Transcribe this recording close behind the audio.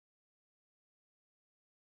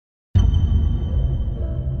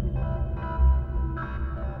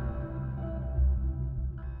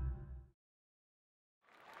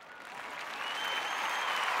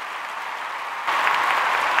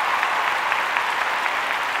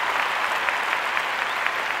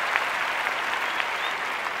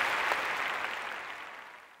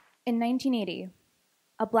In 1980,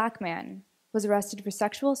 a black man was arrested for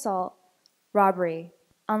sexual assault, robbery,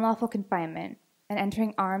 unlawful confinement, and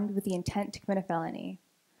entering armed with the intent to commit a felony.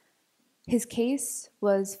 His case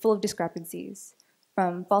was full of discrepancies,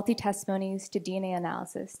 from faulty testimonies to DNA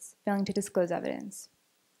analysis, failing to disclose evidence.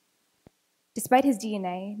 Despite his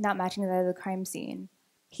DNA not matching that of the crime scene,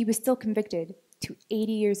 he was still convicted to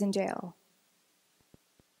 80 years in jail.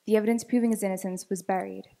 The evidence proving his innocence was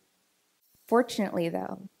buried. Fortunately,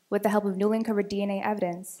 though, with the help of newly uncovered DNA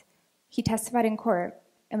evidence, he testified in court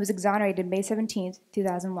and was exonerated May 17,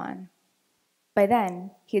 2001. By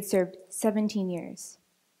then, he had served 17 years.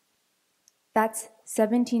 That's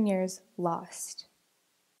 17 years lost.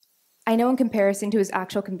 I know in comparison to his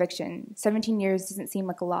actual conviction, 17 years doesn't seem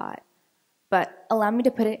like a lot, but allow me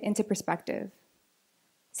to put it into perspective.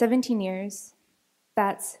 17 years,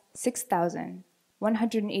 that's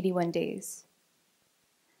 6,181 days.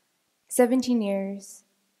 17 years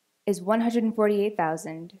is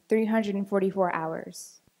 148,344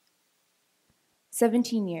 hours.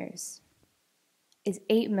 17 years is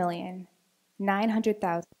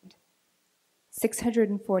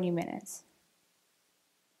 8,900,640 minutes.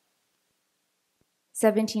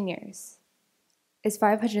 17 years is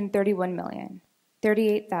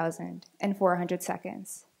 531,038,400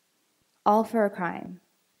 seconds, all for a crime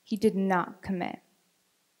he did not commit.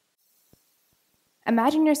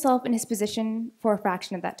 Imagine yourself in his position for a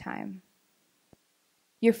fraction of that time.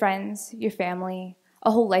 Your friends, your family,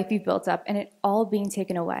 a whole life you've built up, and it all being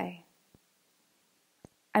taken away.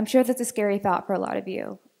 I'm sure that's a scary thought for a lot of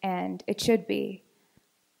you, and it should be.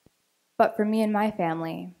 But for me and my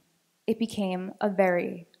family, it became a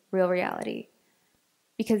very real reality,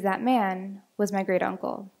 because that man was my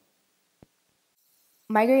great-uncle.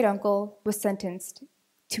 My great-uncle was sentenced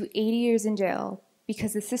to 80 years in jail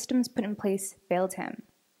because the systems put in place failed him.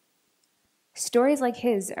 Stories like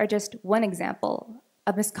his are just one example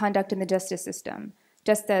of misconduct in the justice system,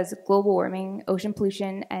 just as global warming, ocean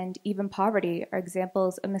pollution, and even poverty are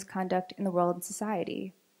examples of misconduct in the world and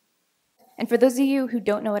society. And for those of you who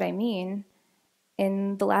don't know what I mean,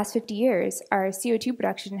 in the last 50 years, our CO2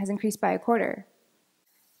 production has increased by a quarter.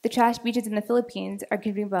 The trash beaches in the Philippines are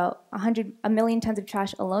giving about 1 million tons of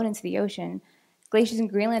trash alone into the ocean. Glaciers in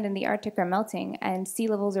Greenland and the Arctic are melting, and sea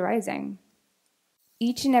levels are rising.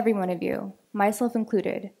 Each and every one of you, myself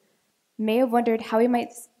included, may have wondered how we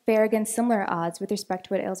might fare against similar odds with respect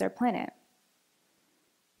to what ails our planet.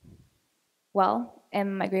 Well,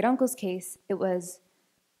 in my great-uncle's case, it was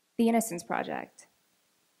the Innocence Project,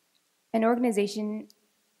 an organization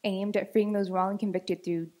aimed at freeing those wrongly convicted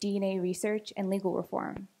through DNA research and legal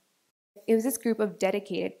reform. It was this group of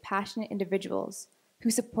dedicated, passionate individuals who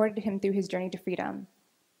supported him through his journey to freedom,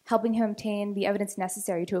 helping him obtain the evidence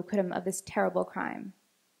necessary to acquit him of this terrible crime.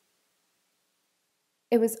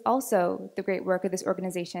 It was also the great work of this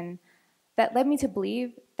organization that led me to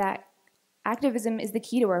believe that activism is the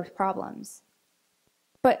key to our problems.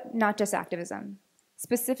 But not just activism,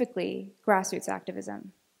 specifically grassroots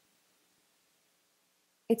activism.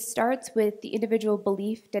 It starts with the individual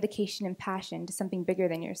belief, dedication, and passion to something bigger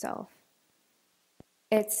than yourself.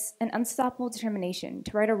 It's an unstoppable determination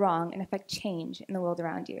to right a wrong and affect change in the world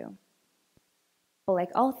around you. But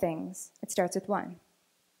like all things, it starts with one: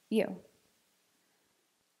 you.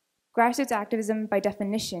 Grassroots activism, by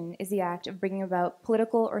definition, is the act of bringing about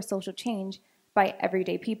political or social change by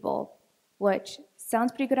everyday people, which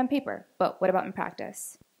sounds pretty good on paper, but what about in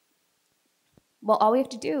practice? Well, all we have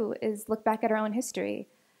to do is look back at our own history.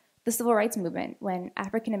 The Civil Rights Movement, when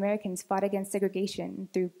African Americans fought against segregation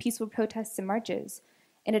through peaceful protests and marches,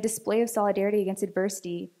 in a display of solidarity against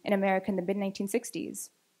adversity in America in the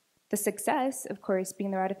mid-1960s. The success, of course,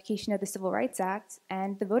 being the ratification of the Civil Rights Act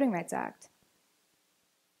and the Voting Rights Act.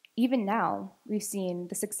 Even now, we've seen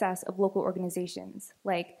the success of local organizations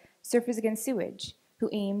like Surfers Against Sewage, who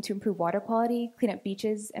aim to improve water quality, clean up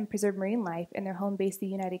beaches, and preserve marine life in their home base, the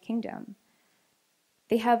United Kingdom.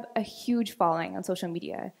 They have a huge following on social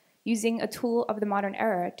media, using a tool of the modern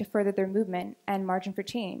era to further their movement and margin for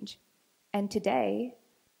change. And today,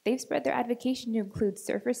 they've spread their advocacy to include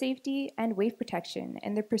surfer safety and wave protection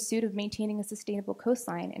in their pursuit of maintaining a sustainable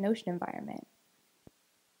coastline and ocean environment.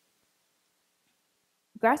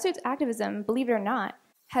 Grassroots activism, believe it or not,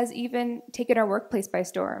 has even taken our workplace by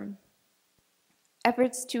storm.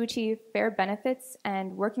 Efforts to achieve fair benefits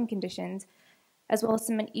and working conditions, as well as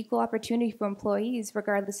some equal opportunity for employees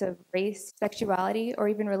regardless of race, sexuality, or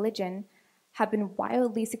even religion, have been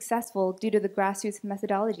wildly successful due to the grassroots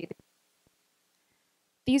methodology.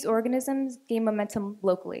 These organisms gain momentum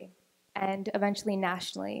locally and eventually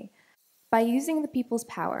nationally by using the people's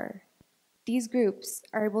power. these groups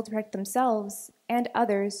are able to protect themselves and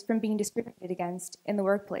others from being discriminated against in the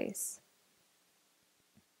workplace.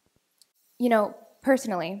 You know,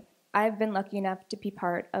 personally, I've been lucky enough to be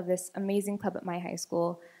part of this amazing club at my high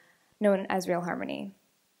school known as R.E.A.L Harmony.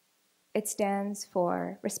 It stands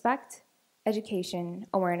for respect, education,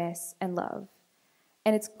 awareness, and love.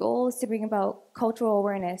 And its goal is to bring about cultural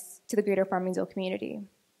awareness to the greater Farmingdale community.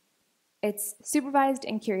 It's supervised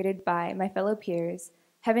and curated by my fellow peers,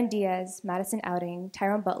 Heaven Diaz, Madison Outing,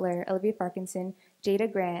 Tyrone Butler, Olivia Parkinson,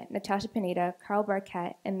 Jada Grant, Natasha Pineda, Carl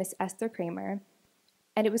Barquette, and Miss Esther Kramer.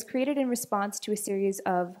 And it was created in response to a series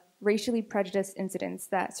of racially prejudiced incidents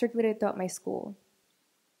that circulated throughout my school.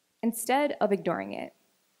 Instead of ignoring it,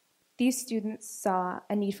 these students saw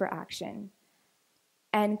a need for action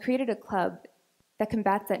and created a club that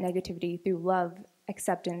combats that negativity through love,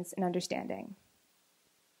 acceptance, and understanding.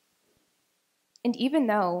 And even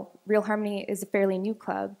though R.E.A.L Harmony is a fairly new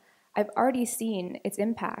club, I've already seen its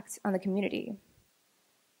impact on the community.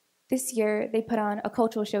 This year, they put on a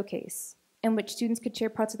cultural showcase in which students could share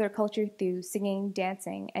parts of their culture through singing,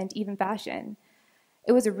 dancing, and even fashion.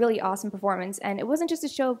 It was a really awesome performance, and it wasn't just a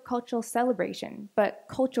show of cultural celebration, but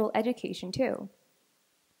cultural education too.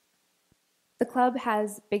 The club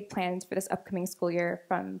has big plans for this upcoming school year,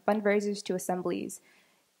 from fundraisers to assemblies,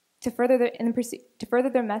 to further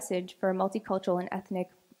their message for multicultural and ethnic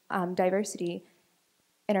diversity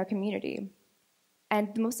in our community.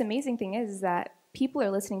 And the most amazing thing is that people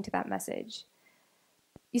are listening to that message.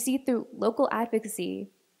 You see, through local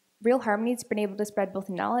advocacy, R.E.A.L Harmony has been able to spread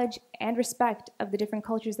both knowledge and respect of the different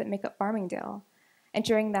cultures that make up Farmingdale,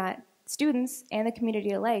 ensuring that students and the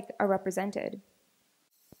community alike are represented.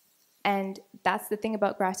 And that's the thing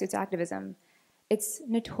about grassroots activism. It's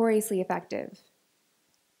notoriously effective.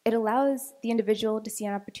 It allows the individual to see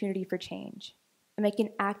an opportunity for change and make an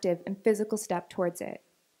active and physical step towards it.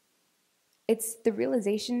 It's the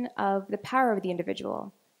realization of the power of the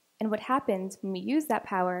individual and what happens when we use that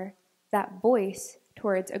power, that voice,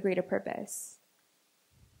 towards a greater purpose.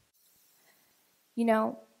 You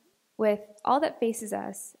know, with all that faces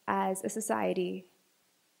us as a society,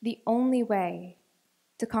 the only way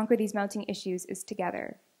to conquer these mounting issues is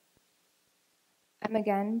together. I'm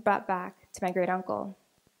again brought back to my great uncle.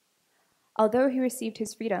 Although he received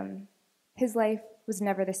his freedom, his life was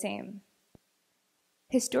never the same.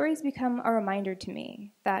 His stories become a reminder to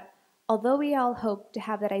me that although we all hope to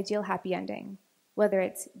have that ideal happy ending, whether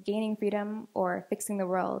it's gaining freedom or fixing the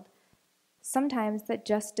world, sometimes that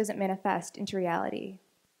just doesn't manifest into reality.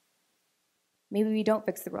 Maybe we don't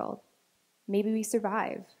fix the world. Maybe we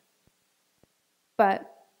survive. But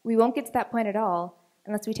we won't get to that point at all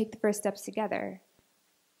unless we take the first steps together.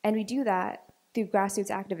 And we do that through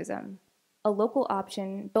grassroots activism, a local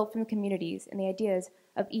option built from the communities and the ideas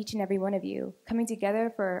of each and every one of you coming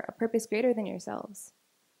together for a purpose greater than yourselves.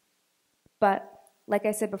 But, like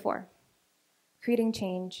I said before, creating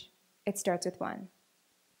change, it starts with one.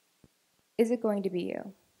 Is it going to be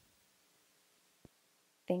you?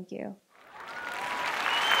 Thank you.